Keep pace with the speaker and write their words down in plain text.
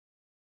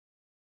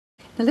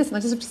Now listen, I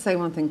just have to say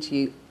one thing to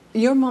you.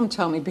 Your mum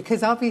told me,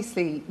 because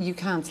obviously you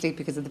can't sleep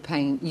because of the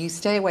pain, you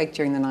stay awake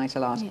during the night a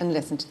lot and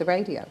listen to the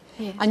radio.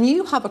 Yeah. And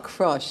you have a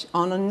crush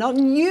on an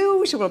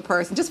unusual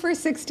person. Just for a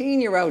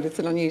 16-year-old, it's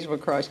an unusual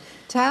crush.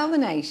 Tell the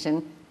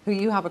nation who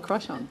you have a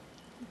crush on.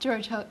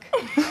 George Hook.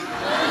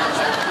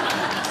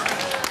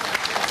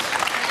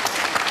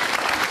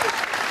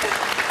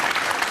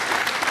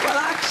 Well,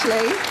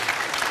 actually,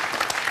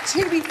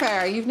 to be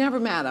fair, you've never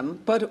met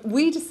him, but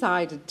we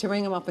decided to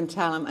ring him up and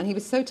tell him, and he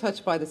was so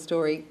touched by the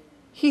story,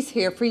 he's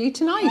here for you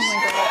tonight. Oh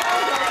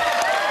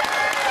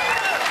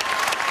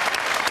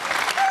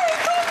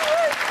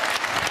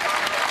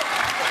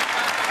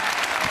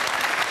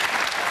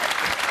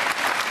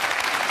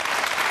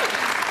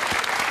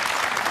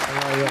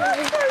my God.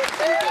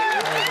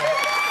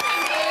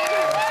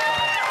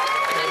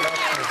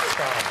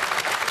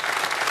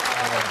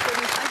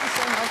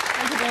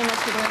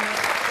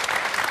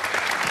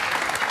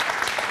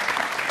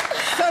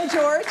 So,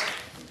 George,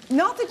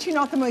 not that you're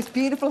not the most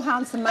beautiful,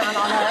 handsome man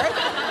on earth,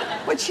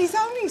 but she's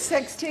only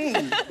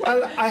 16.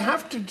 Well, I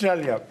have to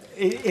tell you,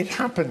 it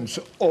happens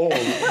all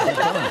the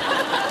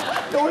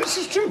time. No, this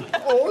is true.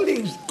 All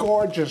these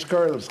gorgeous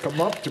girls come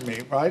up to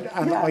me, right?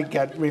 And I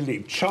get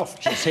really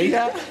chuffed, you see?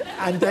 Yeah.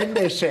 And then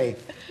they say,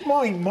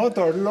 my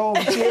mother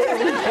loves you.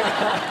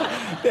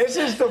 This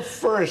is the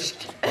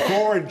first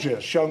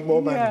gorgeous young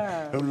woman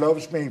who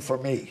loves me for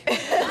me.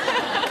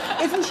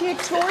 Isn't she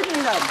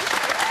extraordinary, though?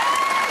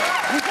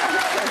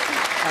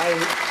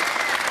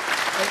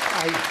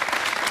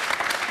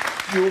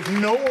 You have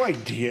no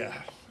idea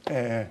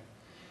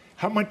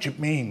how much it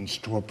means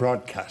to a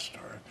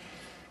broadcaster,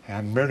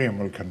 and Miriam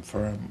will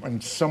confirm,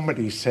 when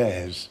somebody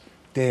says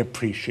they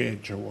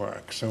appreciate your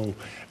work. So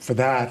for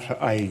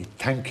that, I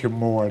thank you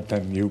more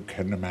than you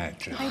can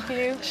imagine. Thank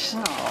you.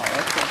 Oh,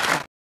 that's